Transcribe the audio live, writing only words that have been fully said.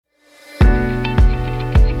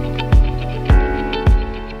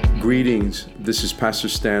Greetings, this is Pastor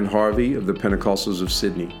Stan Harvey of the Pentecostals of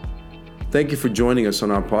Sydney. Thank you for joining us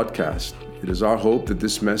on our podcast. It is our hope that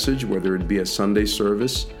this message, whether it be a Sunday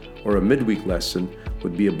service or a midweek lesson,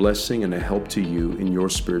 would be a blessing and a help to you in your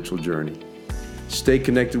spiritual journey. Stay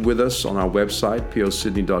connected with us on our website,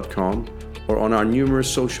 posydney.com, or on our numerous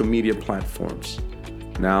social media platforms.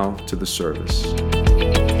 Now to the service. Amen.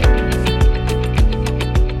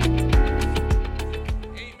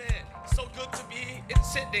 So good to be in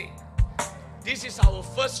Sydney. This is our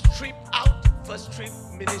first trip out, first trip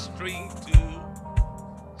ministering to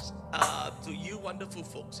you wonderful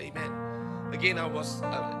folks. Amen. Again,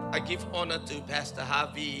 I give honor to Pastor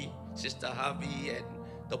Harvey, Sister Harvey, and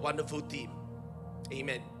the wonderful team.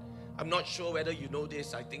 Amen. I'm not sure whether you know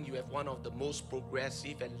this. I think you have one of the most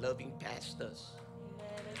progressive and loving pastors.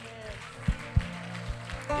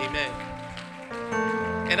 Amen.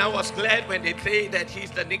 And I was glad when they say that he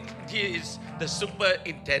is the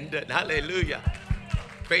superintendent. Hallelujah.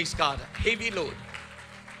 Praise God. Heavy load.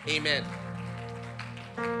 Amen.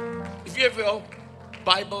 If you have your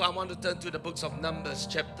Bible, I want to turn to the books of Numbers,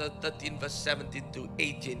 chapter 13, verse 17 to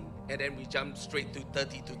 18. And then we jump straight to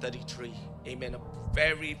 30 to 33. Amen. A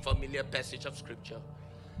very familiar passage of scripture.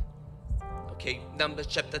 Okay, Numbers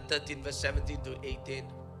chapter 13, verse 17 to 18.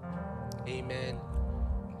 Amen.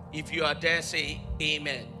 If you are there, say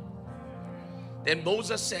amen. Then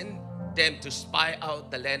Moses sent them to spy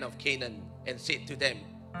out the land of Canaan and said to them,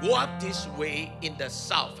 go up this way in the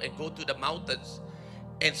south and go to the mountains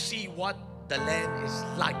and see what the land is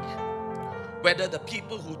like, whether the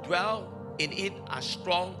people who dwell in it are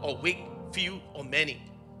strong or weak, few or many.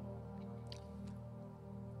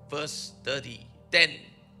 Verse 30. Then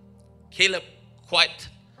Caleb quieted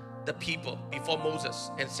the people before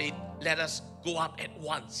Moses and said, let us go up at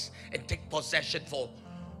once and take possession, for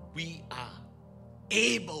we are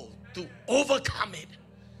able to overcome it.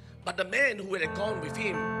 But the man who had gone with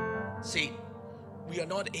him said, we are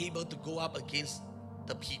not able to go up against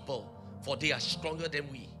the people, for they are stronger than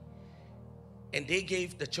we. And they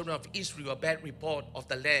gave the children of Israel a bad report of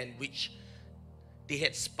the land which they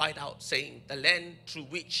had spied out, saying, the land through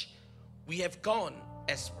which we have gone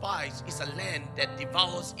as spies is a land that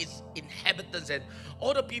devours its inhabitants, and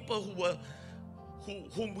all the people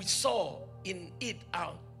whom we saw in it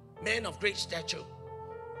are men of great stature.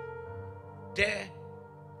 There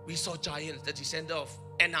we saw giants. The descendant of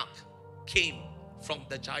Anak came from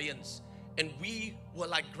the giants, and we were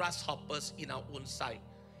like grasshoppers in our own sight,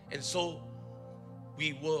 and so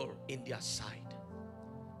we were in their sight.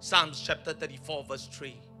 Psalms chapter 34 verse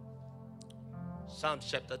 3. Psalms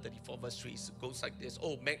chapter 34 verse 3 goes like this.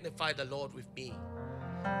 Oh, magnify the Lord with me.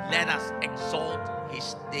 Let us exalt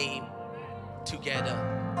his name together.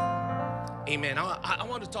 Amen. I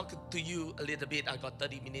want to talk to you a little bit. I got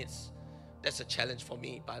 30 minutes. That's a challenge for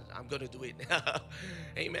me, but I'm going to do it.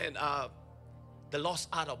 Amen. The lost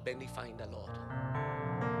art of magnifying the Lord.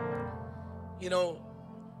 You know,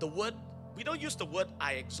 the word, we don't use the word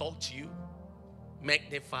I exalt you,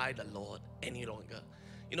 magnify the Lord any longer.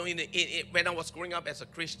 You know, when I was growing up as a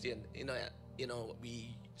Christian, you know,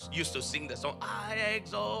 we used to sing the song, I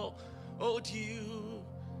exalt you.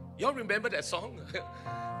 Y'all remember that song?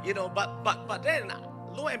 You know, but then,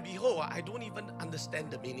 lo and behold, I don't even understand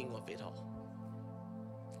the meaning of it all.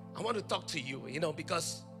 I want to talk to you, you know,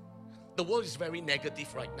 because the world is very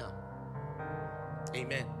negative right now.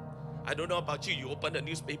 Amen. I don't know about you. You open the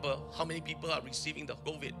newspaper, how many people are receiving the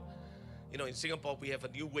COVID? You know, in Singapore, we have a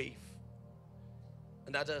new wave.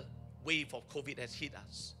 Another wave of COVID has hit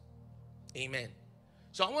us. Amen.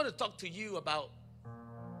 So I want to talk to you about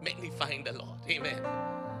magnifying the Lord. Amen.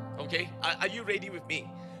 Okay? Are you ready with me?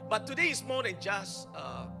 But today is more than just,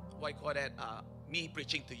 me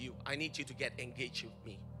preaching to you. I need you to get engaged with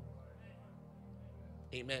me.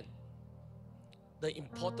 Amen. The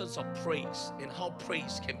importance of praise and how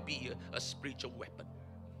praise can be a spiritual weapon.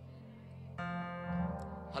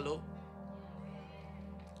 Hello?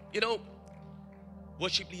 You know,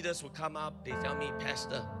 worship leaders will come up, they tell me,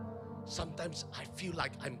 Pastor, sometimes I feel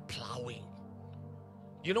like I'm plowing.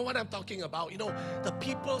 You know what I'm talking about? You know, the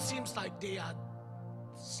people seems like they are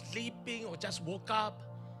sleeping or just woke up.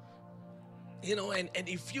 You know, and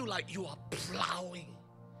you feel like you are plowing.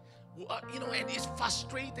 You know, and it's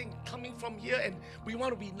frustrating coming from here, and we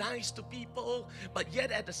want to be nice to people, but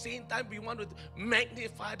yet at the same time we want to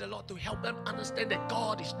magnify the Lord to help them understand that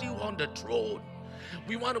God is still on the throne.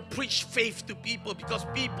 We want to preach faith to people because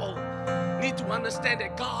people need to understand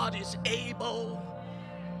that God is able.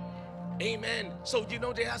 Amen. So, you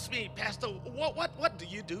know, they ask me, Pastor, what do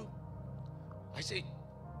you do? I say,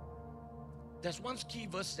 there's one key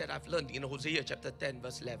verse that I've learned in Hosea chapter 10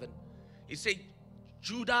 verse 11. It says,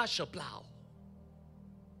 Judah shall plow.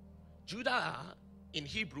 Judah in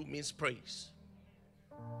Hebrew means praise.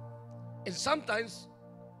 And sometimes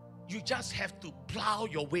you just have to plow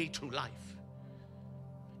your way through life.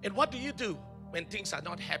 And what do you do when things are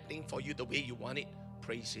not happening for you the way you want it?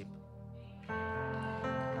 Praise Him.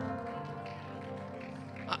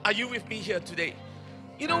 Are you with me here today?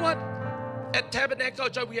 You know what? At Tabernacle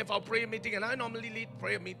Church, we have our prayer meeting, and I normally lead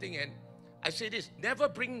prayer meeting, and I say this: never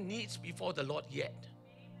bring needs before the Lord yet.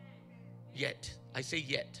 Yet. I say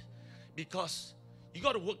yet. Because you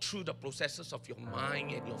got to work through the processes of your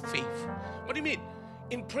mind and your faith. What do you mean?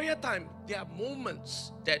 In prayer time, there are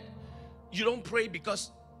moments that you don't pray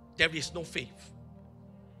because there is no faith.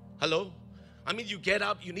 Hello? I mean, you get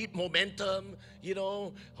up, you need momentum,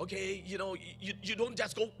 okay, you don't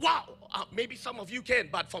just go, wow, maybe some of you can,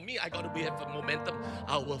 but for me, I got to have a momentum.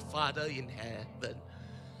 Our Father in heaven,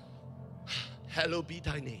 hallowed be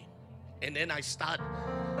thy name. And then I start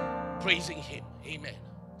praising Him. Amen.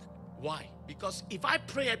 Why? Because if I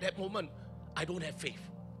pray at that moment, I don't have faith.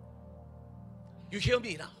 You hear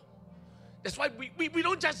me now? That's why we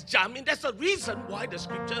don't just jump in. That's the reason why the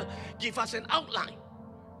scripture gives us an outline.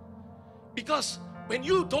 Because when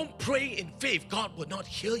you don't pray in faith, God will not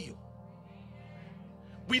hear you.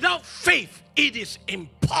 Without faith, it is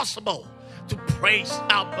impossible to please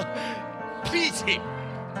Him.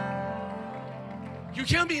 You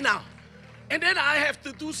hear me now? And then I have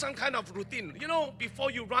to do some kind of routine. Before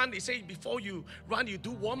you run, they say before you run, you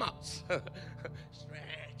do warm-ups.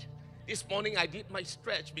 Stretch. This morning I did my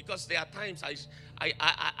stretch because there are times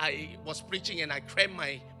I was preaching and I cramped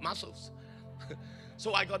my muscles.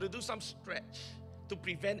 So I got to do some stretch to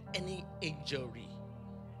prevent any injury.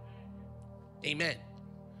 Amen.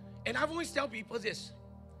 And I've always tell people this: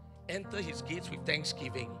 enter His gates with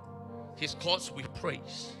thanksgiving, His courts with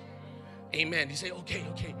praise. Amen. You say, okay.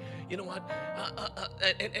 You know what?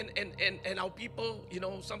 And our people,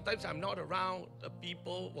 sometimes I'm not around. The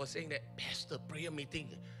people were saying that, Pastor, prayer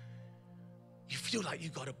meeting, you feel like you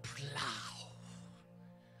got to plow.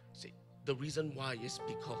 See, the reason why is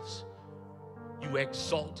because you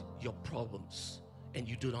exalt your problems and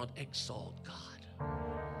you do not exalt God.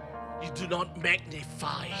 You do not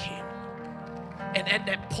magnify Him. And at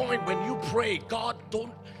that point when you pray, God will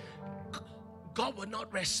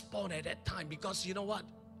not respond at that time, because you know what?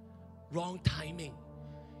 Wrong timing.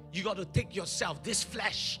 You got to take yourself. This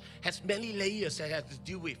flesh has many layers that it has to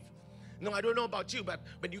deal with. No, I don't know about you, but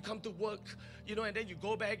when you come to work, and then you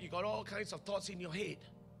go back, you got all kinds of thoughts in your head.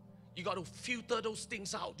 You got to filter those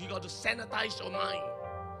things out. You got to sanitize your mind.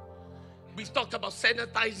 We talk about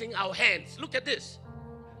sanitizing our hands. Look at this.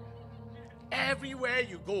 Everywhere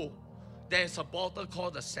you go, there's a bottle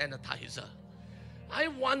called a sanitizer. I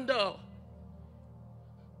wonder,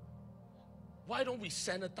 why don't we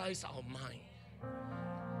sanitize our mind?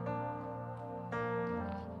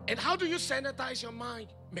 And how do you sanitize your mind?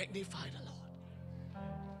 Magnify the Lord.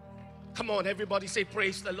 Come on, everybody say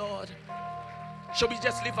praise the Lord. Shall we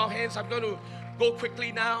just lift our hands? I'm going to go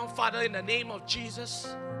quickly now. Father, in the name of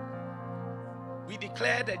Jesus, we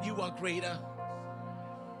declare that you are greater.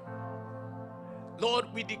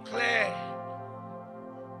 Lord, we declare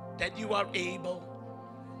that you are able.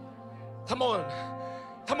 Come on,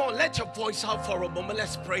 let your voice out for a moment.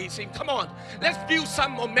 Let's praise Him. Come on, let's build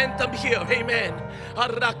some momentum here. Amen.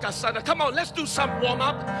 Come on, let's do some warm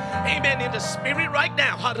up. Amen. In the spirit right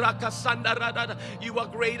now. You are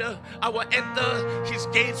greater. I will enter His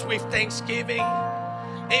gates with thanksgiving.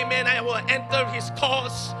 Amen. I will enter His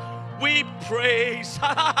courts with praise.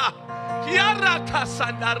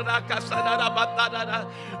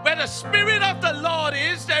 Where the Spirit of the Lord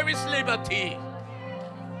is, there is liberty.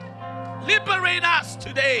 Liberate us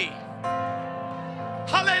today.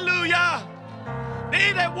 Hallelujah.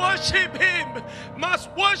 They that worship Him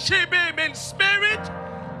must worship Him in spirit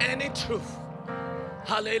and in truth.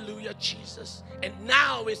 Hallelujah, Jesus. And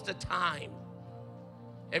now is the time.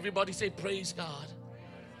 Everybody say praise God.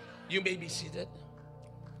 You may be seated.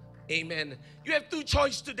 Amen. You have two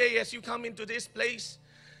choices today as you come into this place.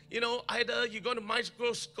 Either you're going to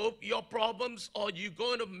microscope your problems or you're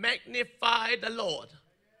going to magnify the Lord.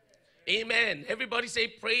 Amen. Everybody say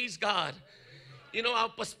praise God. Our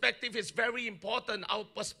perspective is very important. Our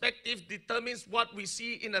perspective determines what we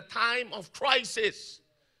see in a time of crisis.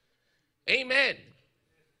 Amen.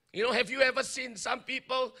 Have you ever seen some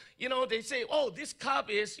people, they say, oh, this cup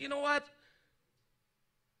is,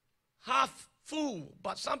 half full.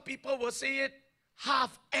 But some people will say it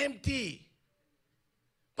half empty.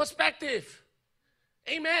 Perspective.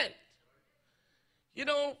 Amen.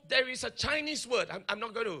 There is a Chinese word. I'm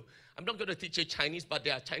not going to teach you Chinese, but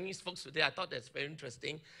there are Chinese folks today. I thought that's very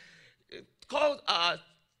interesting. called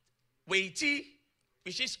危機,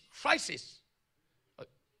 which is crisis.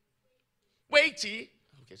 危機,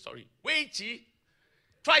 okay, sorry, 危機,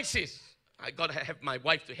 crisis. I got to have my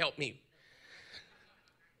wife to help me.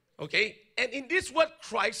 Okay, and in this word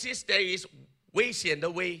crisis, there is 危險的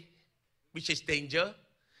危, which is danger,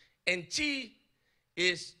 and 機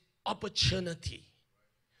is opportunity.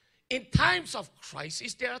 In times of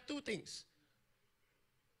crisis, there are two things: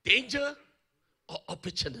 danger or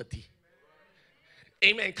opportunity.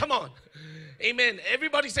 Amen. Come on. Amen.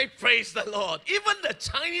 Everybody say, praise the Lord. Even the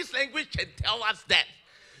Chinese language can tell us that.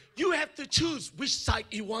 You have to choose which side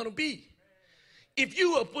you want to be. If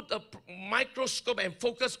you will put a microscope and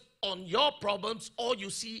focus on your problems, all you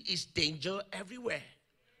see is danger everywhere.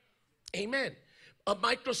 Amen. A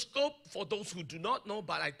microscope, for those who do not know,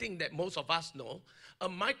 but I think that most of us know, a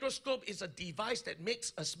microscope is a device that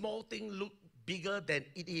makes a small thing look bigger than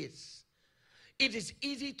it is. It is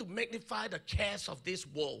easy to magnify the cares of this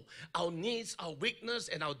world, our needs, our weakness,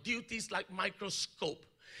 and our duties like microscope.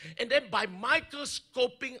 And then by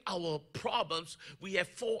microscoping our problems, we have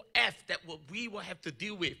 4 F that we will have to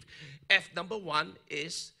deal with. F number 1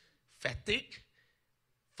 is fatigue,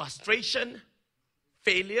 frustration,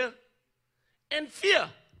 failure, and fear.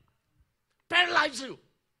 Paralyze you.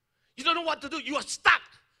 You don't know what to do. You are stuck.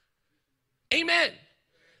 Amen.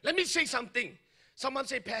 Let me say something. Someone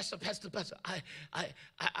say, Pastor,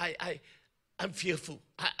 I'm fearful.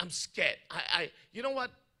 I'm scared. You know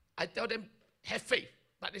what? I tell them, have faith.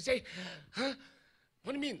 But they say, huh?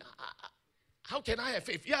 What do you mean? How can I have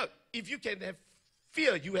faith? Yeah, if you can have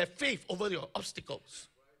fear, you have faith over your obstacles.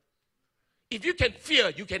 If you can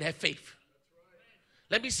fear, you can have faith.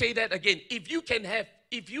 Let me say that again. If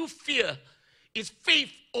you fear, it's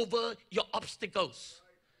faith over your obstacles.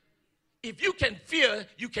 If you can fear,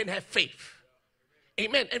 you can have faith.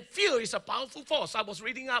 Amen. And fear is a powerful force. I was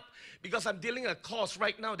reading up because I'm dealing a course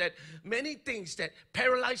right now that many things that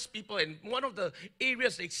paralyze people, and one of the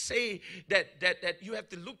areas they say that you have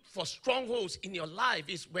to look for strongholds in your life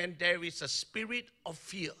is when there is a spirit of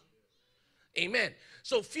fear. Amen.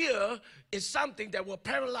 So fear is something that will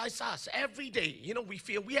paralyze us every day. You know, we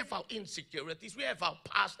fear. We have our insecurities. We have our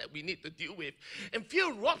past that we need to deal with. And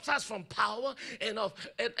fear robs us from power and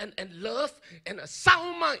love and a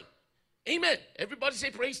sound mind. Amen. Everybody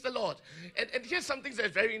say, praise the Lord. And here's something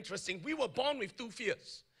that's very interesting. We were born with 2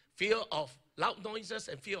 fears. Fear of loud noises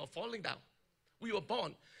and fear of falling down. We were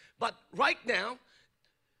born. But right now,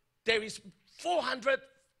 there is 400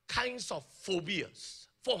 kinds of phobias.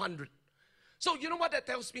 400. So you know what that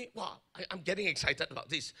tells me? Wow, I'm getting excited about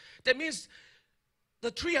this. That means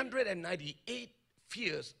the 398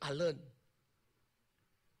 fears are learned.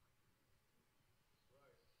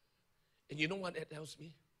 And you know what that tells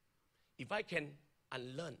me? If I can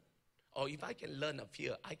unlearn, or if I can learn a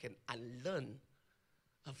fear, I can unlearn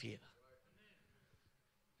a fear.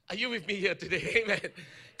 Are you with me here today? Amen.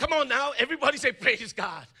 Come on now, everybody say praise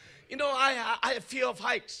God. You know, I have fear of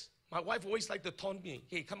heights. My wife always like to taunt me.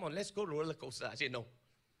 Hey, come on, let's go to roller coaster. I say no.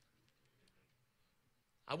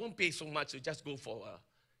 I won't pay so much to just go for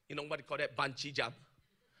you know what they call that, bungee jump.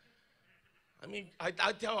 I mean, I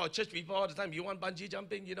tell our church people all the time, you want bungee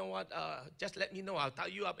jumping? You know what? Just let me know. I'll tie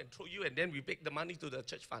you up and throw you, and then we take the money to the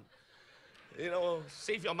church fund. You know,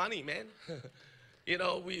 save your money, man. You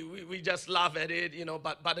know, we just laugh at it, you know.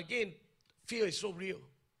 But again, fear is so real.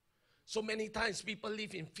 So many times people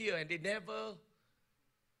live in fear and they never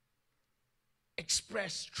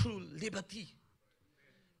express true liberty.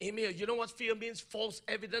 Amen. You know what fear means? False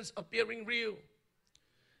evidence appearing real.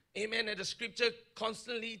 Amen. And the scripture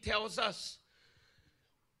constantly tells us,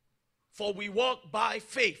 for we walk by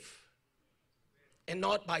faith and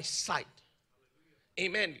not by sight.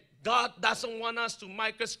 Amen. God doesn't want us to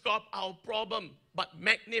microscope our problem, but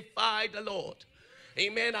magnify the Lord.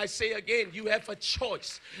 Amen. I say again, you have a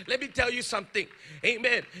choice. Let me tell you something.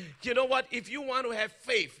 Amen. You know what? If you want to have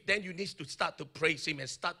faith, then you need to start to praise Him and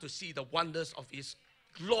start to see the wonders of His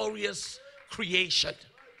glorious creation.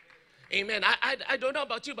 Amen. I don't know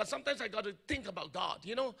about you, but sometimes I got to think about God.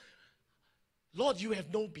 You know, Lord, you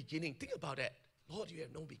have no beginning. Think about that. Lord, you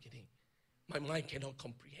have no beginning. My mind cannot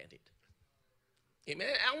comprehend it. Amen.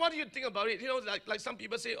 And what do you think about it? You know, like some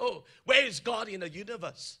people say, oh, where is God in the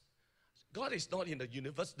universe? God is not in the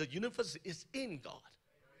universe. The universe is in God.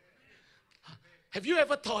 Have you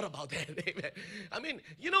ever thought about that? Amen. I mean,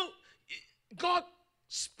 you know, God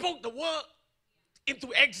spoke the word into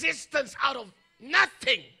existence out of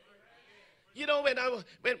nothing. You know,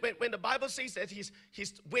 when the Bible says that his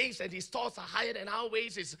ways and his thoughts are higher than our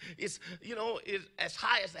ways, is as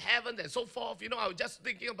high as the heavens and so forth. You know, I was just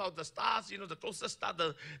thinking about the stars. You know, the closest star,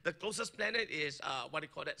 the closest planet is what do you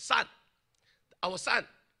call that? Sun. Our sun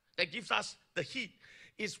that gives us the heat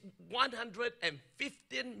is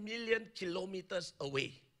 115 million kilometers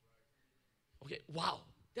away. Okay, wow.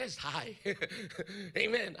 That's high.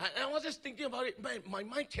 Amen. I was just thinking about it. My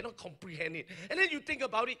mind cannot comprehend it. And then you think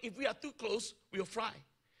about it. If we are too close, we'll fry.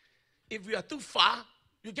 If we are too far,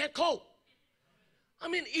 you get cold. I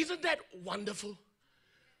mean, isn't that wonderful?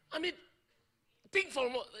 I mean, think for a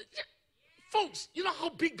moment. Folks, you know how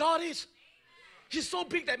big God is? He's so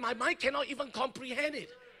big that my mind cannot even comprehend it.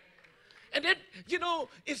 And then, you know,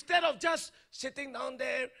 instead of just sitting down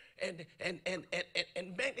there and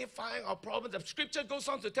magnifying our problems, the scripture goes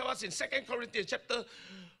on to tell us in 2 Corinthians chapter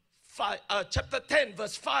 10,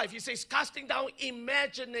 verse 5, he says, casting down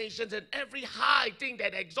imaginations and every high thing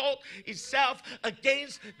that exalts itself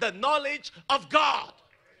against the knowledge of God.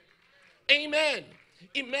 Amen.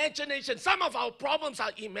 Imagination. Some of our problems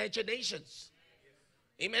are imaginations.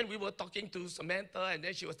 Amen. We were talking to Samantha, and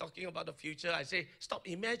then she was talking about the future. I say, stop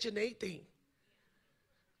imaginating.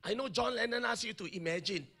 I know John Lennon asked you to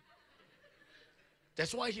imagine.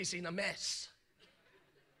 That's why he's in a mess.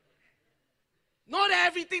 Not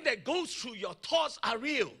everything that goes through your thoughts are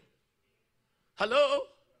real. Hello?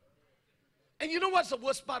 And you know what's the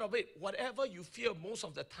worst part of it? Whatever you fear most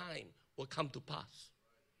of the time will come to pass.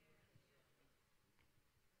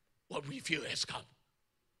 What we fear has come.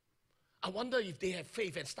 I wonder if they have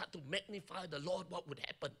faith and start to magnify the Lord, what would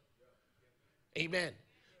happen? Amen.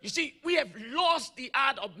 You see, we have lost the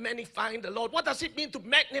art of magnifying the Lord. What does it mean to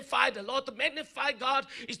magnify the Lord? To magnify God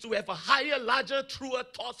is to have a higher, larger, truer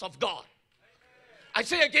thoughts of God. I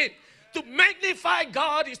say again, to magnify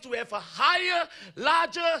God is to have a higher,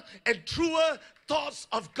 larger, and truer thoughts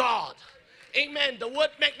of God. Amen. The word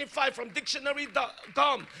magnify from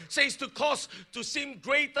dictionary.com says to cause to seem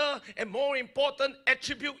greater and more important,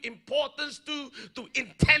 attribute importance to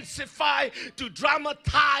intensify, to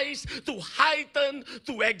dramatize, to heighten,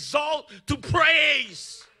 to exalt, to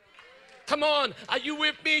praise. Come on, are you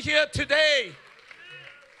with me here today?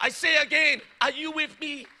 I say again, are you with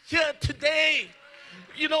me here today?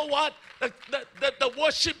 You know what? The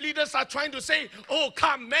worship leaders are trying to say, oh,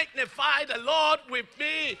 come magnify the Lord with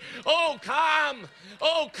me. Oh, come,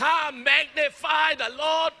 magnify the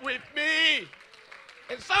Lord with me.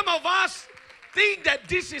 And some of us think that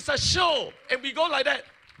this is a show, and we go like that.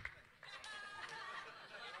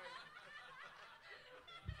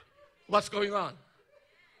 What's going on?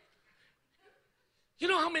 You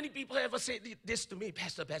know how many people ever say this to me,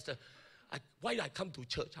 Pastor, why I come to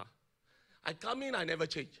church? Huh? I come in, I never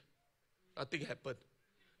change. Nothing happened.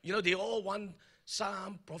 You know, they all want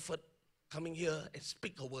some prophet coming here and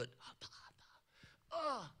speak a word.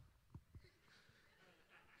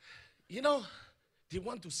 You know, they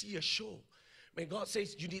want to see a show. When God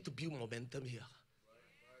says, you need to build momentum here.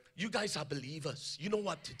 You guys are believers. You know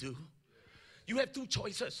what to do. You have two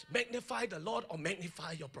choices. Magnify the Lord or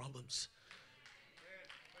magnify your problems.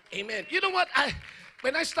 Amen. You know what?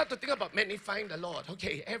 When I start to think about magnifying the Lord,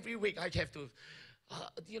 okay, every week I have to,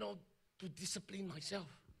 to discipline myself.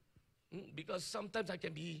 Because sometimes I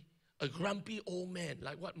can be a grumpy old man,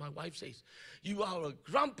 like what my wife says. You are a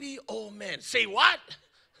grumpy old man. Say what?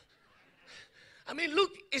 I mean,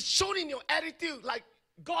 look, it's shown in your attitude like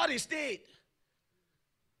God is dead.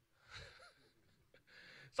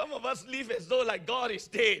 Some of us live as though like God is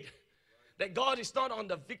dead. That God is not on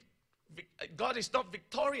the God is not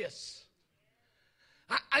victorious.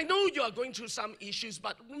 I know you are going through some issues,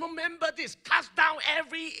 but remember this, cast down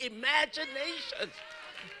every imagination.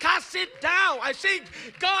 Cast it down. I say,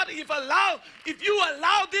 God, if you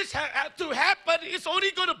allow this to happen, it's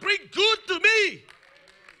only going to bring good to me.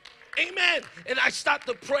 Amen. And I start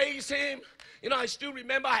to praise Him. You know, I still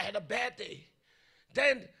remember I had a bad day.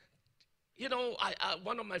 Then, you know,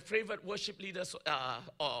 one of my favorite worship leaders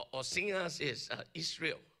or singers is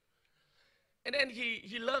Israel. And then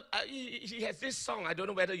he has this song. I don't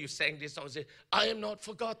know whether you sang this song. Say, I am not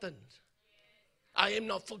forgotten. I am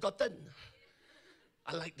not forgotten.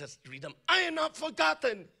 I like this rhythm. I am not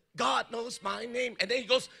forgotten. God knows my name. And then he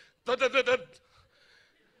goes, da, da, da, da.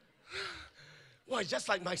 Well, it's just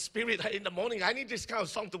like my spirit in the morning. I need this kind of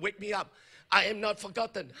song to wake me up. I am not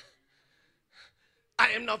forgotten. I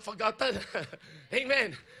am not forgotten.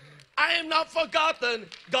 Amen. I am not forgotten.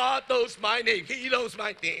 God knows my name. He knows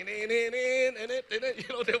my name. You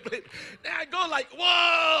know, they'll play. Then I go like,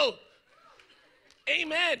 whoa.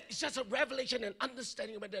 Amen. It's just a revelation and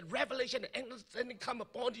understanding. When that revelation and understanding come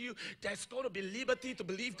upon you, there's going to be liberty to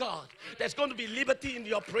believe God. There's going to be liberty in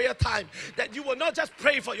your prayer time. That you will not just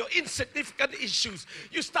pray for your insignificant issues.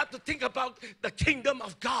 You start to think about the kingdom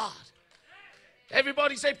of God.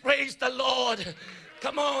 Everybody say, praise the Lord.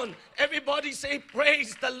 Come on. Everybody say,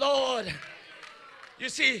 praise the Lord. You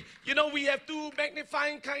see, we have two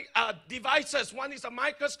magnifying devices. One is a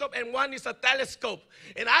microscope and one is a telescope.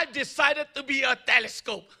 And I decided to be a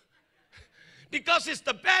telescope because it's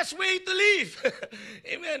the best way to live.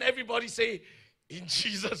 Amen. Everybody say, in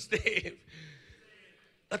Jesus' name.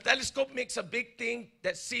 A telescope makes a big thing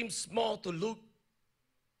that seems small to look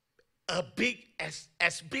as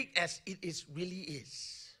big as it really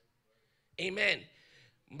is. Amen.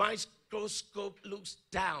 Microscope looks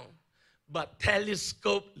down, but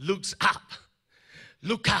telescope looks up.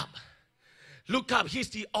 Look up. Look up. He's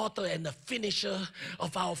the author and the finisher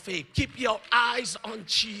of our faith. Keep your eyes on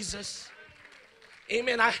Jesus.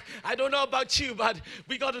 Amen. I don't know about you, but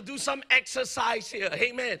we got to do some exercise here.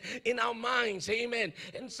 Amen. In our minds. Amen.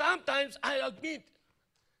 And sometimes I admit,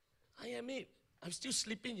 I'm still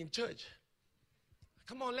sleeping in church.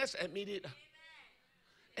 Come on, let's admit it.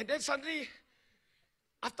 And then suddenly,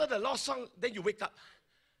 after the last song, then you wake up.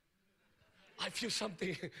 I feel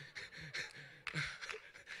something.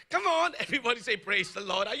 Come on, everybody say praise the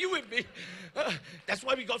Lord. Are you with me? That's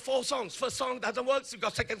why we got 4 songs. First song doesn't work, so we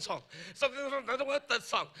got second song. Second song doesn't work, third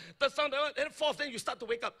song. Third song doesn't work, and fourth, then you start to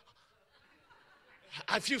wake up.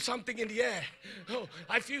 I feel something in the air. Oh,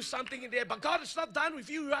 I feel something in the air. But God is not done with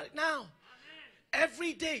you right now.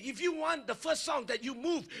 Every day, if you want the first song that you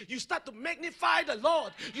move, you start to magnify the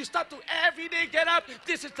Lord. You start to every day get up.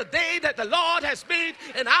 This is the day that the Lord has made,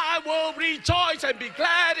 and I will rejoice and be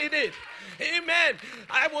glad in it. Amen.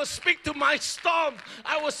 I will speak to my storm.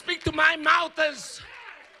 I will speak to my mountains.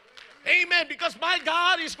 Amen. Because my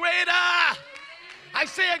God is greater. I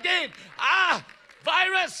say again,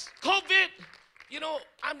 virus, COVID.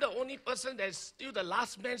 I'm the only person that's still the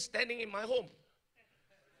last man standing in my home.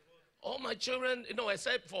 All my children,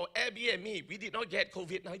 except for Abby and me, we did not get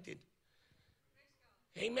COVID-19.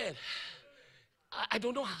 Amen. I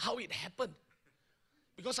don't know how it happened.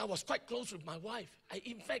 Because I was quite close with my wife. I,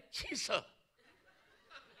 in fact, kissed her.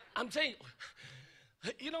 I'm saying,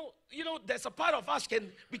 there's a part of us,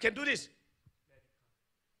 we can do this.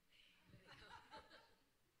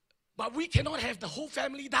 But we cannot have the whole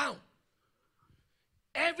family down.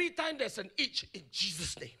 Every time there's an itch, in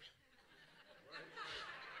Jesus' name.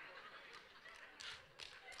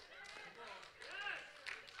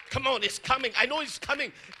 Come on, it's coming. I know it's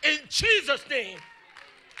coming. In Jesus' name.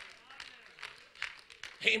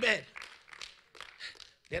 Amen.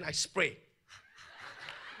 Then I spray.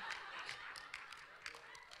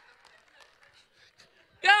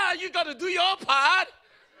 Yeah, you got to do your part.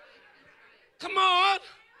 Come on.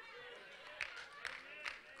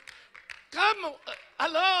 Come on.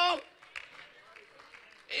 Hello.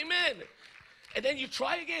 Amen. And then you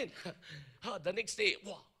try again. The next day,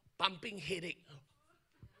 pumping headache.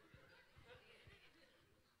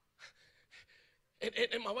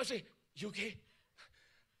 And my wife said, you okay?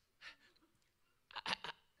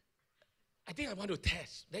 I think I want to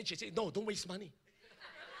test. Then she said, no, don't waste money.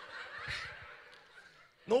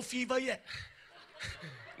 No fever yet.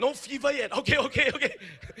 No fever yet. Okay.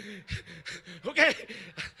 Okay.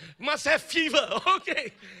 Must have fever.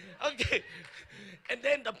 Okay. And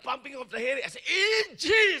then the pumping of the head, I said, in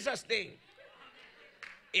Jesus' name.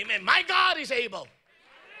 Amen. My God is able.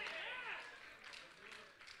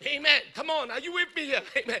 Amen. Come on, are you with me here?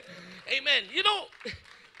 Amen. Amen.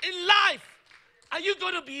 In life, are you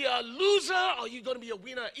going to be a loser or are you going to be a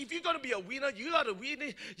winner? If you're going to be a winner, you got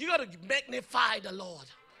to magnify the Lord.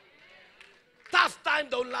 Tough time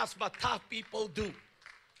don't last, but tough people do.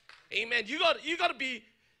 Amen. You got to be,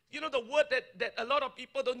 the word that a lot of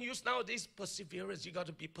people don't use nowadays, perseverance. You got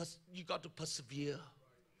to persevere.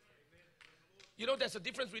 There's a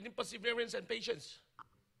difference between perseverance and patience.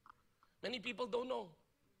 Many people don't know.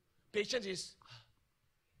 Patience is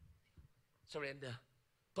surrender.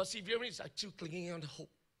 Perseverance, I'm still clinging on the hope.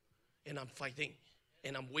 And I'm fighting.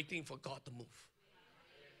 And I'm waiting for God to move.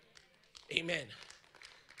 Amen.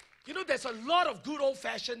 There's a lot of good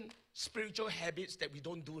old-fashioned spiritual habits that we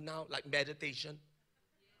don't do now, like meditation.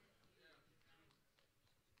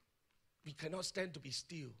 We cannot stand to be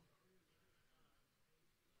still.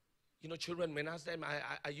 Children, when I ask them,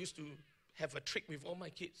 I used to have a trick with all my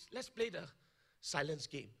kids. Let's play the silence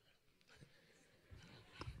game.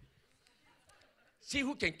 See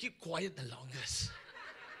who can keep quiet the longest.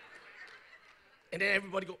 And then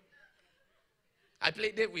everybody go. I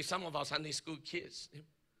played that with some of our Sunday school kids.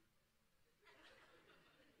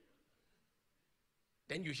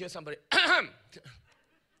 Then you hear somebody,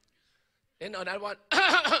 then another one,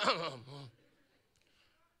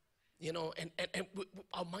 you know, and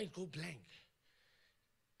our mind go blank.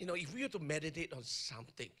 You know, if we were to meditate on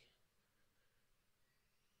something,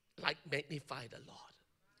 like magnify the Lord,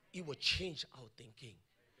 it will change our thinking,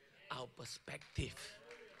 our perspective.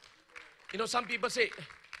 You know, some people say,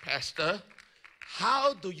 Pastor,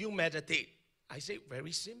 how do you meditate? I say,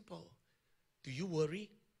 very simple. Do you worry?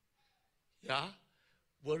 Yeah?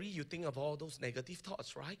 Worry, you think of all those negative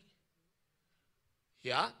thoughts, right?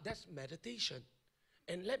 Yeah? That's meditation.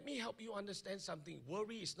 And let me help you understand something.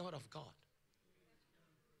 Worry is not of God.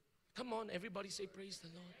 Come on, everybody say praise the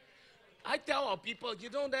Lord. I tell our people,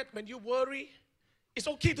 you know that when you worry, it's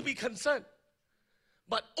okay to be concerned.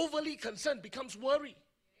 But overly concerned becomes worry.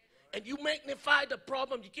 And you magnify the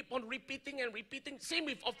problem. You keep on repeating and repeating. Same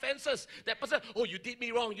with offenses. That person, oh, you did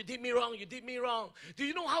me wrong, you did me wrong, you did me wrong. Do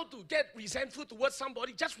you know how to get resentful towards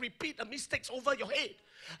somebody? Just repeat the mistakes over your head.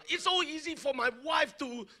 It's so easy for my wife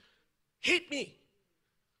to hate me.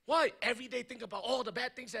 Why? Every day think about all the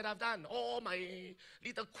bad things that I've done, all my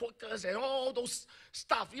little quirks and all those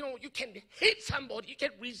stuff. You know, you can hate somebody, you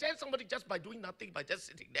can resent somebody just by doing nothing, by just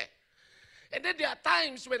sitting there. And then there are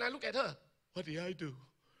times when I look at her, what did I do?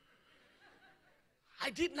 I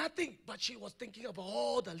did nothing, but she was thinking about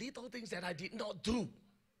all the little things that I did not do.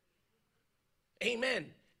 Amen.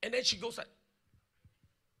 And then she goes like,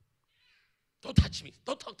 don't touch me,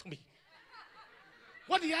 don't talk to me.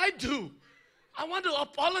 What did I do? I want to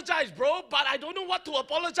apologize, bro, but I don't know what to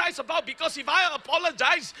apologize about, because if I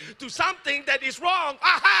apologize to something that is wrong,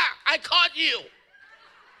 aha, I caught you.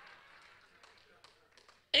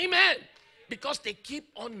 Amen. Because they keep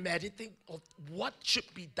on meditating of what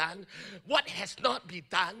should be done, what has not been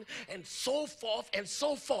done, and so forth and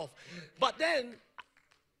so forth. But then,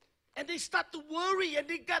 and they start to worry, and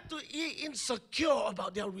they got to be insecure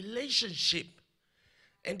about their relationship.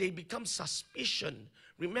 And they become suspicion.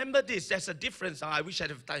 Remember this, there's a difference. I wish I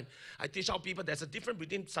had time. I teach our people there's a difference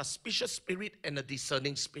between suspicious spirit and a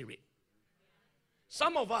discerning spirit.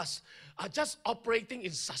 Some of us are just operating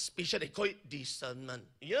in suspicion. They call it discernment.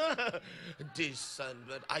 Yeah,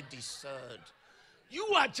 discernment. I discerned. You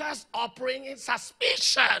are just operating in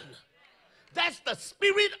suspicion. That's the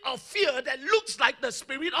spirit of fear that looks like the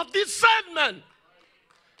spirit of discernment.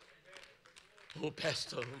 Oh,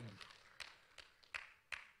 Pastor,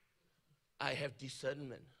 I have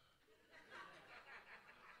discernment.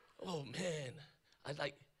 Oh, man. I'm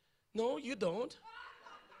like, no, you don't.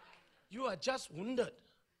 You are just wounded.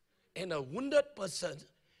 And a wounded person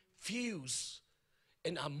feels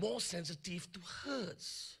and are more sensitive to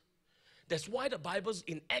hurts. That's why the Bible's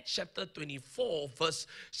in Acts chapter 24, verse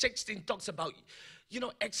 16 talks about, you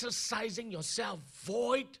know, exercising yourself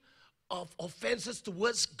void of offenses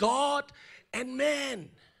towards God and man.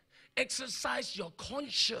 Exercise your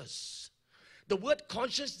conscience. The word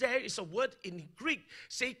conscience there is a word in Greek,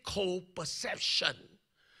 say co-perception.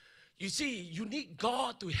 You see, you need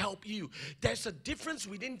God to help you. There's a difference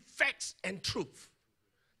within facts and truth.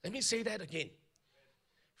 Let me say that again.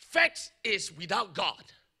 Facts is without God.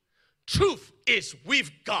 Truth is with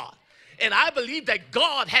God. And I believe that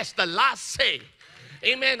God has the last say.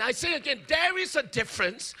 Amen. I say again, there is a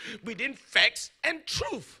difference within facts and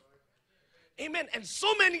truth. Amen. And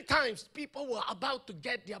so many times people were about to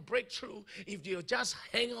get their breakthrough if you just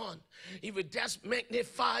hang on. If you just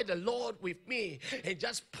magnify the Lord with me and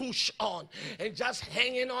just push on and just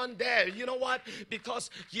hanging on there. You know what?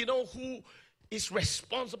 Because you know who is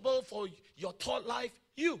responsible for your thought life?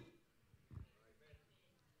 You.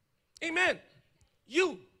 Amen.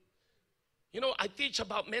 You. You know, I teach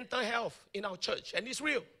about mental health in our church, and it's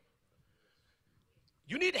real.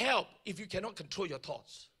 You need help if you cannot control your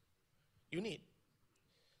thoughts. You need.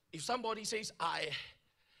 If somebody says, I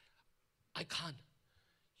can't,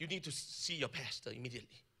 you need to see your pastor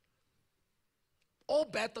immediately. All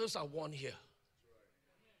battles are won here.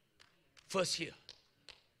 First here.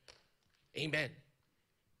 Amen.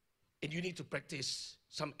 And you need to practice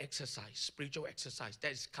some exercise, spiritual exercise.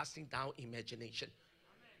 That is casting down imagination.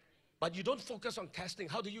 But you don't focus on casting.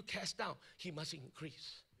 How do you cast down? He must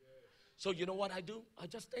increase. So you know what I do? I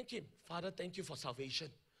just thank him. Father, thank you for salvation.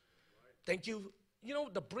 Thank you. You know,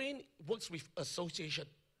 the brain works with association.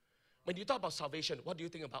 When you talk about salvation, what do you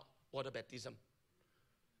think about water baptism?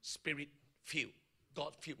 Spirit filled.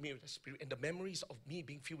 God filled me with the Spirit. And the memories of me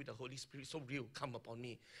being filled with the Holy Spirit so real come upon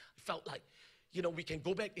me. I felt like, you know, we can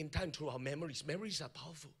go back in time through our memories. Memories are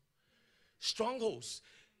powerful. Strongholds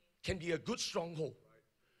can be a good stronghold.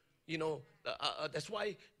 You know, that's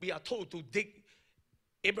why we are told to dig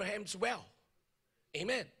Abraham's well.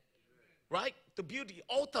 Amen. Right? To build the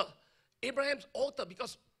altar Abraham's altar,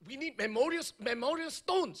 because we need memorial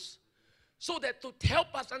stones, so that to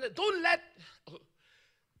help us. And don't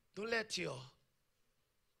let your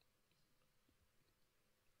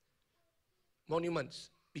monuments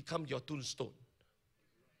become your tombstone,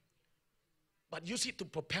 but use it to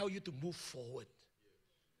propel you to move forward,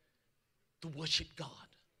 to worship God.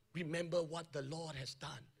 Remember what the Lord has done.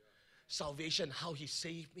 Salvation, how He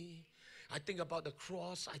saved me. I think about the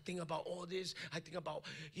cross. I think about all this. I think about,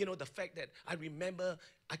 the fact that I remember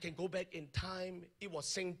I can go back in time. It was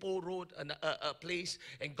St. Paul Road, a place,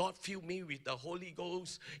 and God filled me with the Holy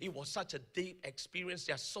Ghost. It was such a deep experience.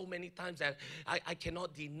 There are so many times that I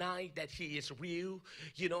cannot deny that He is real.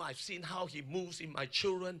 I've seen how He moves in my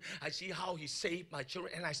children. I see how He saved my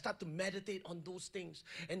children. And I start to meditate on those things.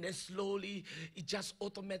 And then slowly, it just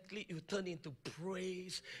automatically, you turn into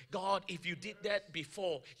praise. God, if you did that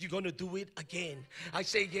before, you're going to do it again. I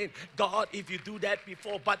say again, God, if you do that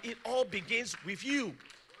before, but it all begins with you.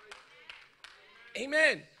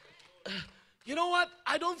 Amen. You know what?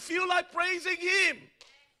 I don't feel like praising Him.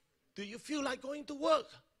 Do you feel like going to work?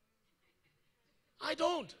 I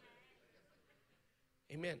don't.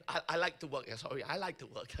 Amen. I like to work. Sorry, I like to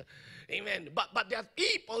work. Amen. But there are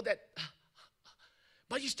people that,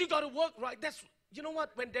 but you still got to work, right? That's, you know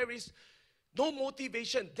what? When there is no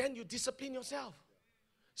motivation, then you discipline yourself.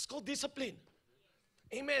 It's called discipline.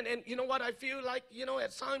 Amen. And you know what? I feel like,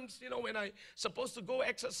 at times, when I supposed to go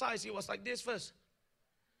exercise, it was like this first.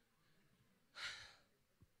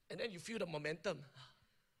 And then you feel the momentum.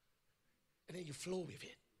 And then you flow with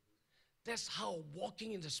it. That's how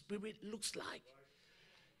walking in the Spirit looks like.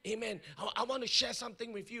 Amen. I want to share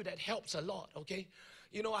something with you that helps a lot, okay?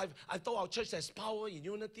 I thought our church, there's power in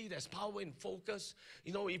unity, there's power in focus.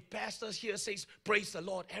 If pastors here says, praise the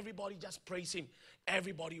Lord, everybody just praise Him.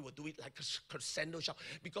 Everybody will do it like a crescendo shout,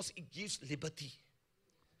 because it gives liberty.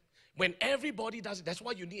 When everybody does it, that's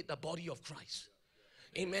why you need the body of Christ.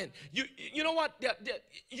 Amen. You know what?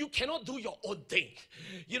 You cannot do your own thing.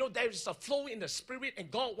 There is a flow in the Spirit,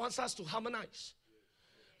 and God wants us to harmonize.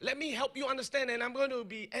 Let me help you understand, and I'm going to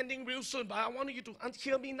be ending real soon, but I want you to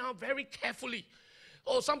hear me now very carefully.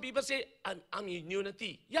 Oh, some people say, I'm in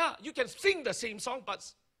unity. Yeah, you can sing the same song, but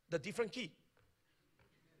the different key.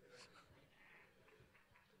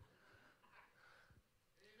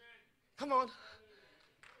 Come on.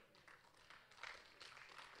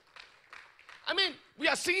 I mean, we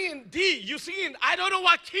are singing D, you singing I don't know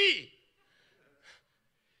what key.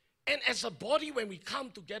 And as a body, when we come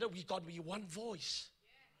together, we got to be one voice.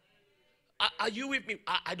 Are you with me?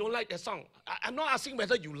 I don't like the song. I'm not asking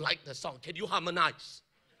whether you like the song. Can you harmonize?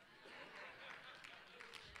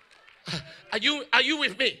 Are you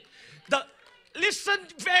with me? Listen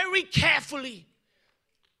very carefully.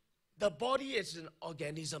 The body is an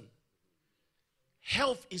organism.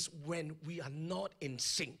 Health is when we are not in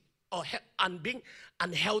sync. Or being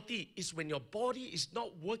unhealthy is when your body is not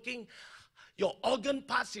working, your organ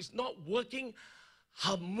parts is not working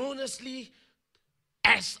harmoniously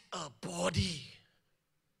as a body.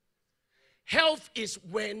 Health is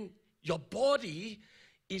when your body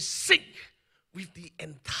is sync with the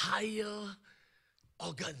entire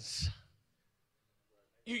organs.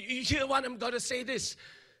 You hear what I'm going to say this?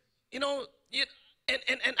 And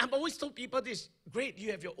I've always told people this, great,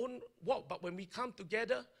 you have your own walk, but when we come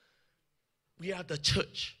together, we are the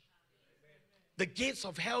church. The gates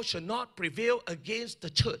of hell shall not prevail against the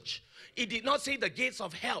church. It did not say the gates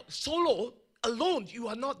of hell. Alone, you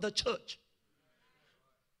are not the church.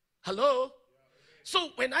 Hello? So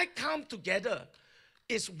when I come together,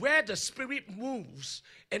 it's where the Spirit moves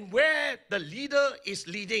and where the leader is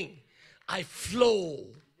leading. I flow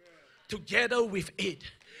together with it.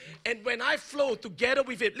 And when I flow together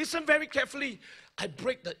with it, listen very carefully, I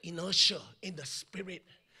break the inertia in the Spirit.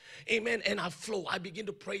 Amen. And I flow. I begin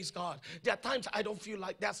to praise God. There are times I don't feel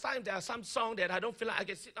like, there are some songs that I don't feel like I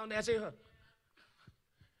can sit down there and say,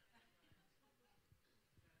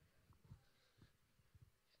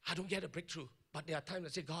 I don't get a breakthrough. But there are times I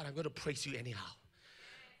say, God, I'm going to praise you anyhow.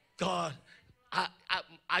 God,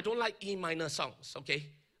 I don't like E minor songs, okay?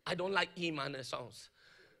 I don't like E minor songs.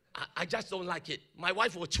 I just don't like it. My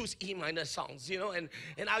wife will choose E minor songs, and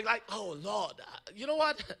I like, oh, Lord, you know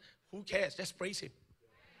what? Who cares? Just praise Him.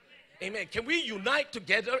 Amen. Can we unite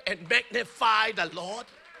together and magnify the Lord?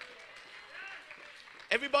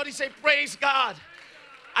 Everybody say, praise God.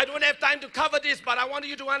 I don't have time to cover this, but I want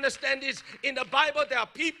you to understand this. In the Bible, there are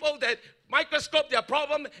people that microscope their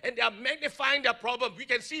problem and they are magnifying their problem. We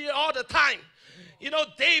can see it all the time.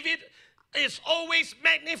 David is always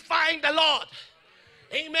magnifying the Lord.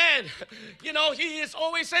 Amen. You know, he is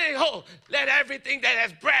always saying, oh, let everything that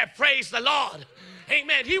has breath praise the Lord.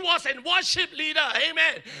 Amen. He was a worship leader.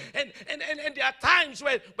 Amen. And there are times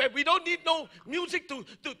where we don't need no music to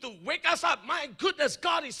wake us up. My goodness,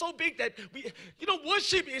 God is so big that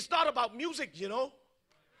worship is not about music,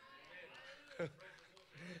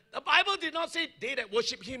 The Bible did not say they that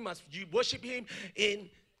worship him must worship him in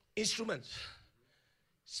instruments,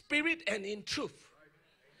 spirit and in truth.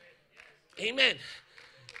 Amen.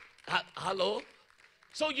 Hello?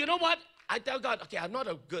 So you know what? I tell God, okay, I'm not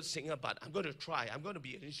a good singer, but I'm going to try. I'm going to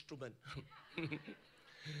be an instrument.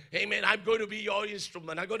 Amen. I'm going to be your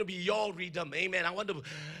instrument. I'm going to be your rhythm. Amen. I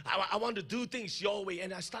want to do things your way.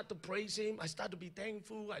 And I start to praise him. I start to be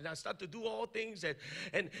thankful. And I start to do all things. And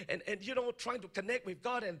trying to connect with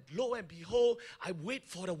God. And lo and behold, I wait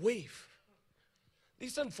for the wave.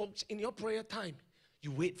 Listen, folks, in your prayer time,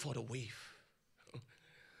 you wait for the wave.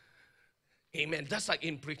 Amen. That's like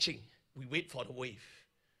in preaching. We wait for the wave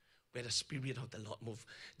where the Spirit of the Lord moves.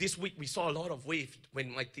 This week we saw a lot of wave when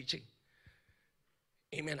my teaching.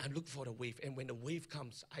 Amen. I look for the wave. And when the wave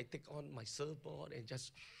comes, I take on my surfboard and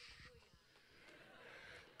just...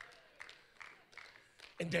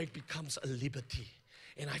 And there becomes a liberty.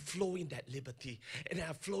 And I flow in that liberty. And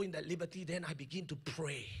I flow in that liberty, then I begin to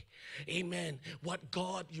pray. Amen. What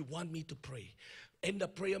God you want me to pray. In the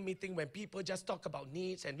prayer meeting, when people just talk about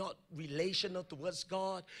needs and not relational towards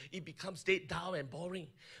God, it becomes dead down and boring.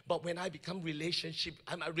 But when I become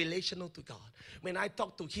I'm relational to God. When I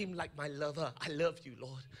talk to him like my lover, I love you,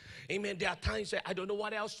 Lord. Amen. There are times that I don't know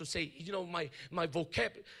what else to say. My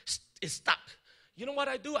vocab is stuck. You know what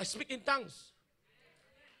I do? I speak in tongues.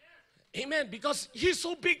 Amen. Because he's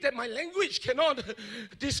so big that my language cannot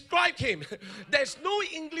describe him. There's no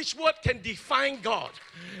English word can define God.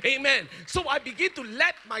 Amen. So I begin to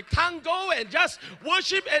let my tongue go and just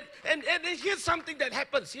worship. And here's something that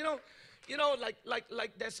happens.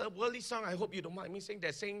 Like there's a worldly song. I hope you don't mind me saying.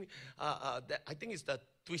 They're saying that I think it's the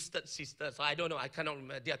Twisted Sisters. I don't know. I cannot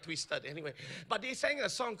remember. They are twisted anyway. But they sang a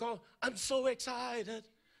song called "I'm So Excited,"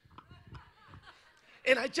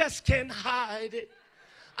 and I just can't hide it.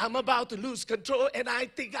 I'm about to lose control, and I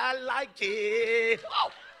think I like it.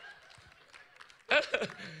 Oh.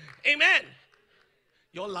 Amen.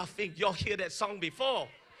 You're laughing. You'll hear that song before.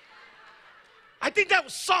 I think that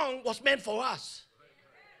song was meant for us.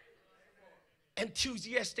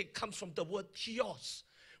 Enthusiastic comes from the word theos.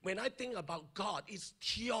 When I think about God, it's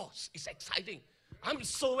theos. It's exciting. I'm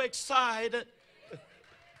so excited.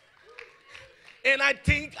 And I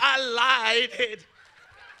think I like it.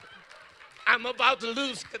 I'm about to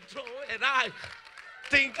lose control, and I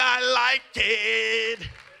think I like it.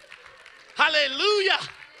 Hallelujah.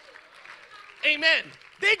 Amen.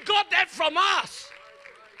 They got that from us.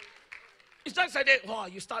 It's just like that. Oh,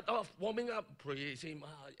 you start off warming up, praise him.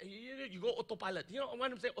 You go autopilot. You know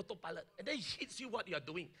what I'm saying? Autopilot. And then it hits you what you're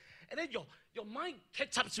doing. And then your mind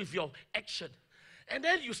catches up with your action. And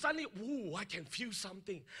then you suddenly, ooh, I can feel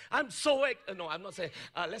something. I'm so, no, I'm not saying,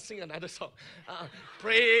 let's sing another song.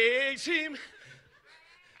 Praise him,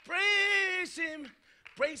 praise him,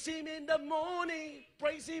 praise him in the morning,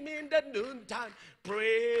 praise him in the noontime,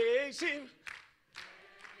 praise him.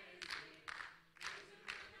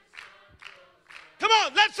 Come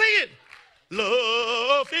on, let's sing it.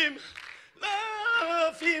 Love him,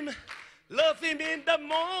 love him, love him in the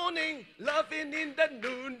morning, love him in the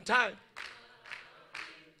noontime.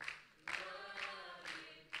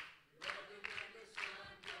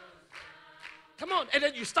 Come on, and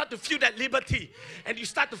then you start to feel that liberty, and you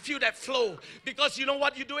start to feel that flow, because you know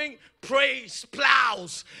what you're doing? Praise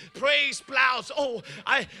plows, praise plows. Oh,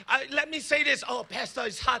 let me say this. Oh, Pastor,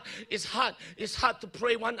 it's hard to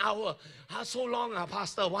pray 1 hour. So long,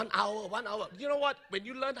 Pastor, 1 hour, 1 hour. You know what? When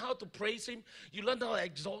you learn how to praise him, you learn how to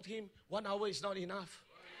exalt him. 1 hour is not enough.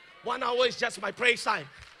 1 hour is just my praise time.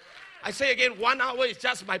 I say again, 1 hour is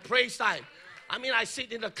just my praise time. I mean, I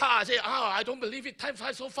sit in the car, I say, I don't believe it. Time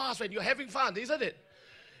flies so fast when you're having fun, isn't it?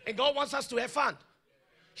 And God wants us to have fun.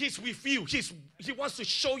 He's with you. He wants to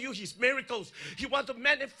show you his miracles. He wants to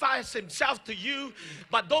manifest himself to you.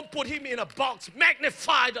 But don't put him in a box.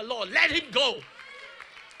 Magnify the Lord. Let him go.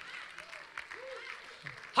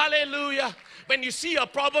 Hallelujah. When you see a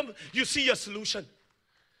problem, you see a solution.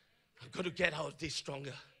 I'm going to get out of this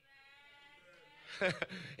stronger.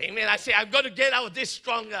 Amen. I say, I'm going to get out of this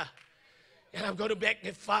stronger. And I'm going to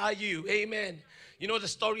magnify you. Amen. You know the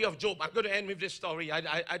story of Job. I'm going to end with this story.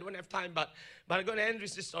 I don't have time, but I'm going to end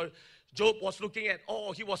with this story. Job was looking at,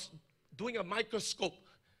 he was doing a microscope.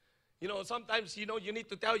 You know, sometimes, you need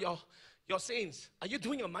to tell your saints, are you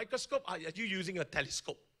doing a microscope? Or are you using a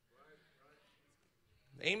telescope?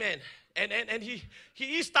 Amen. And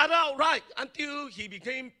he started out right until he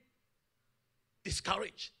became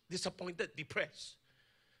discouraged, disappointed, depressed.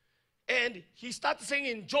 And he started saying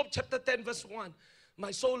in Job chapter 10 verse 1,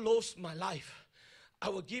 my soul loathes my life. I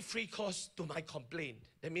will give free course to my complaint.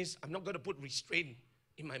 That means I'm not going to put restraint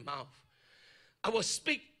in my mouth. I will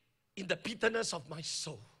speak in the bitterness of my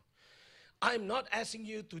soul. I'm not asking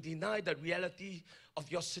you to deny the reality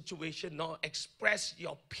of your situation nor express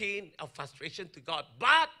your pain or frustration to God.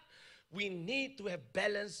 But we need to have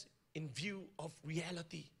balance in view of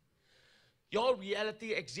reality. Your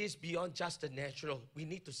reality exists beyond just the natural. We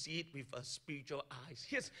need to see it with a spiritual eyes.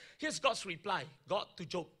 Here's God's reply. God to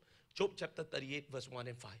Job. Job chapter 38 verse 1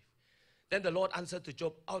 and 5. Then the Lord answered to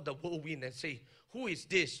Job out of the whirlwind and say, who is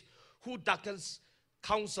this who darkens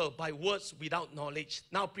counsel by words without knowledge?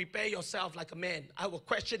 Now prepare yourself like a man. I will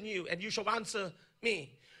question you and you shall answer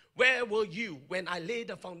me. Where were you when I laid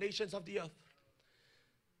the foundations of the earth?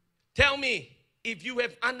 Tell me, if you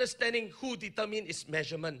have understanding, who determined its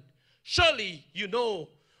measurement? Surely you know,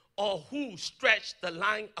 or who stretched the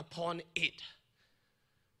line upon it.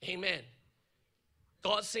 Amen.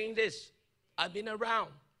 God saying this, I've been around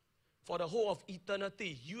for the whole of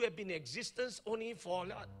eternity. You have been in existence only for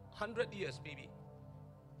 100 years, maybe.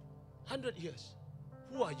 100 years.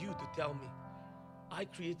 Who are you to tell me? I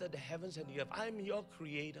created the heavens and the earth. I am your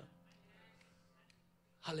creator.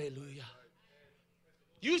 Hallelujah.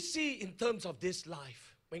 You see, in terms of this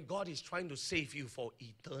life, when God is trying to save you for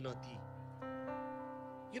eternity,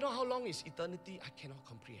 you know how long is eternity? I cannot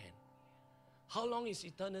comprehend. How long is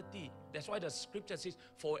eternity? That's why the scripture says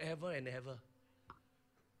forever and ever.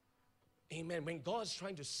 Amen. When God is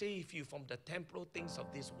trying to save you from the temporal things of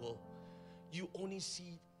this world, you only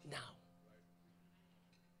see now.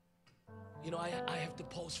 You know, I have to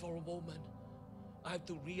pause for a moment. I have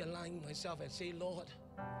to realign myself and say, Lord,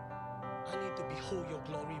 I need to behold your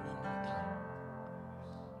glory one more time.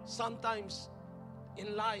 Sometimes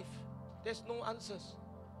in life, there's no answers.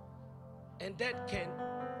 And that can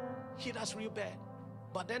hit us real bad.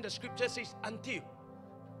 But then the scripture says, until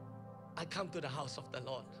I come to the house of the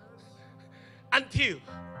Lord. Until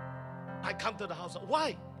I come to the house of...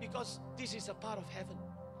 Why? Because this is a part of heaven.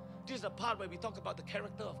 This is the part where we talk about the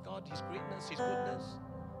character of God, His greatness, His goodness.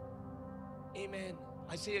 Amen.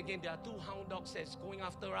 I say again, there are two hound dogs that's going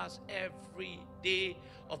after us every day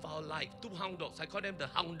of our life. Two hound dogs. I call them the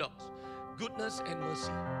hound dogs. Goodness and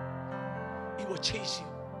mercy. It will chase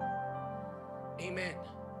you. Amen.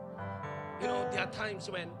 You know, there are times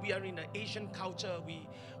when we are in an Asian culture, we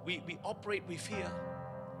operate with fear.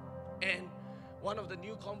 And one of the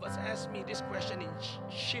new converts asked me this question in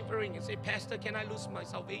shivering and said, Pastor, can I lose my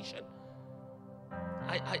salvation?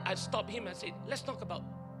 I stopped him and said, let's talk about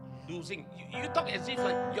losing. You talk as if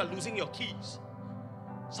like you're losing your keys.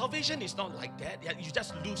 Salvation is not like that. You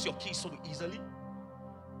just lose your keys so easily.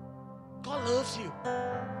 God loves you.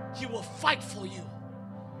 He will fight for you.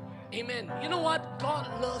 Amen. You know what? God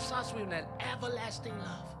loves us with an everlasting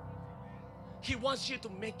love. He wants you to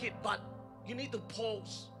make it, but you need to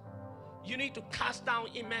pause. You need to cast down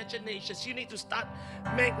imaginations. You need to start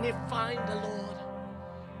magnifying the Lord.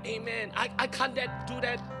 Amen. I can't do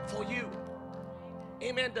that for you.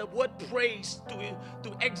 Amen. The word praise,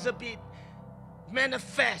 to exhibit,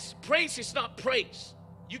 manifest. Praise is not praise.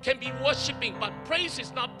 You can be worshiping, but praise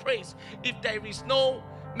is not praise if there is no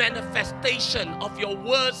manifestation of your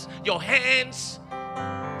words, your hands,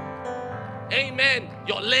 amen,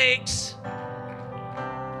 your legs.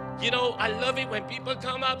 You know, I love it when people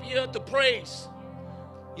come up here to praise.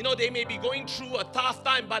 You know, they may be going through a tough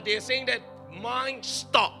time, but they're saying that, mind,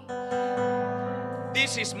 stop.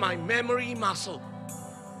 This is my memory muscle.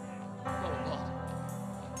 Oh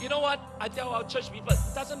God. You know what? I tell our church people, it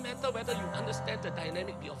doesn't matter whether you understand the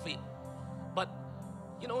dynamic of it. But,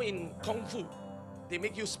 you know, in Kung Fu, they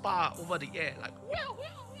make you spar over the air, like,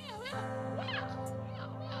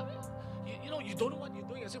 you know, you don't know what you're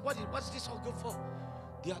doing. I say, what's this all good for?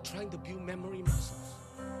 They are trying to build memory muscles.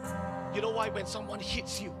 You know why? When someone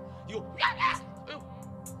hits you,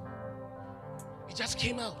 it just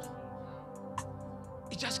came out.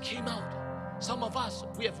 It just came out. Some of us,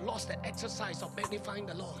 we have lost the exercise of magnifying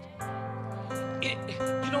the Lord.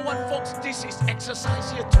 You know what, folks? This is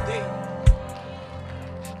exercise here today.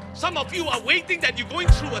 Some of you are waiting that you're going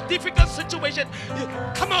through a difficult situation.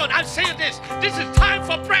 Come on, I'm saying this. This is time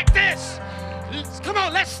for practice. Come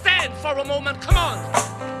on, let's stand for a moment. Come on.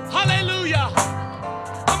 Hallelujah.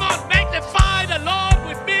 Come on, magnify the Lord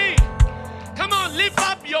with me. Come on, lift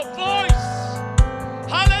up your voice.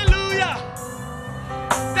 Hallelujah.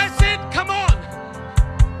 That's it. Come on.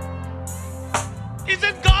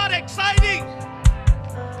 Isn't God exciting?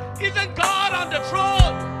 Isn't God on the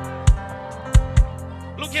throne?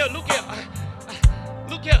 Look here, look here.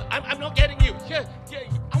 Look here, I'm not getting you. Here,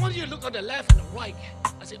 I want you to look on the left and the right.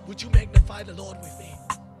 I said, would you magnify the Lord with me?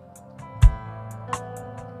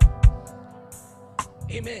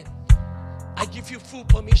 Amen. I give you full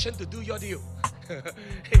permission to do your deal.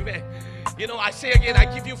 Amen. You know, I say again, I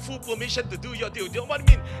give you full permission to do your deal. Do you know what I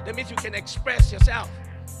mean? That means you can express yourself.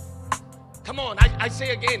 Come on, I say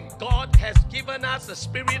again, God has given us the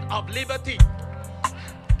spirit of liberty.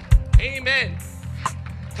 Amen.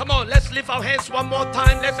 Come on, let's lift our hands one more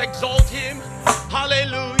time. Let's exalt Him.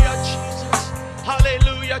 Hallelujah, Jesus.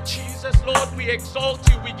 Hallelujah, Jesus. Lord, we exalt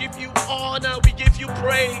you. We give you honor. We give you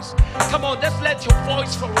praise. Come on, let's let your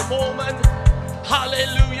voice for a moment.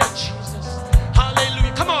 Hallelujah, Jesus.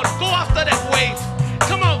 Hallelujah. Come on, go after that wave.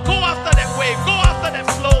 Come on, go after that wave. Go after that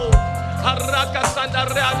flow.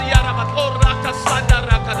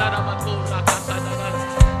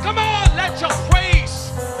 Come on, let your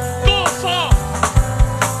praise go forth.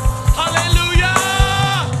 Hallelujah.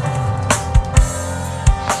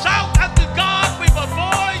 Shout unto God with a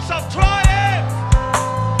voice of triumph.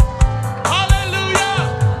 Hallelujah.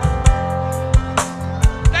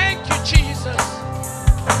 Thank you, Jesus.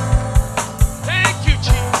 Thank you,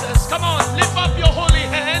 Jesus. Come on, lift up your holy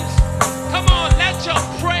hands. Come on, let your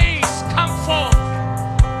praise come forth.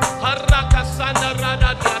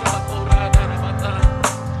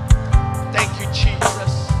 Thank you,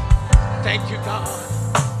 Jesus. Thank you, God.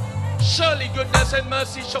 Surely goodness and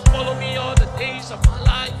mercy shall follow me all the days of my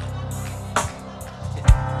life.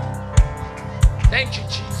 Thank you,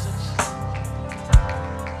 Jesus.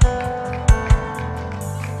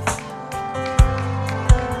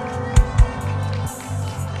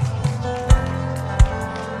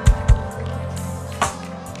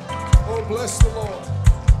 Oh, bless the Lord.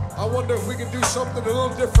 I wonder if we can do something a little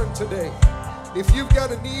different today. If you've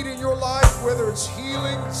got a need in your life, whether it's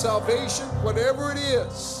healing, salvation, whatever it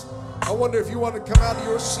is, I wonder if you want to come out of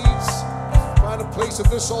your seats, find a place at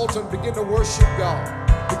this altar and begin to worship God.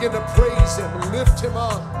 Begin to praise Him and lift Him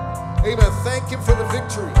up. Amen. Thank Him for the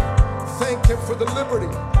victory. Thank Him for the liberty.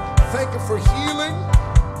 Thank Him for healing.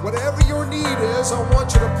 Whatever your need is, I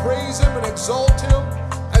want you to praise Him and exalt Him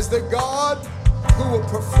as the God who will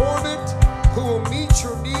perform it, who will meet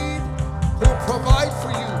your need, who will provide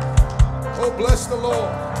for you. Oh, bless the Lord.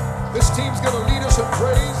 This team's going to lead us in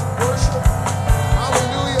praise and worship.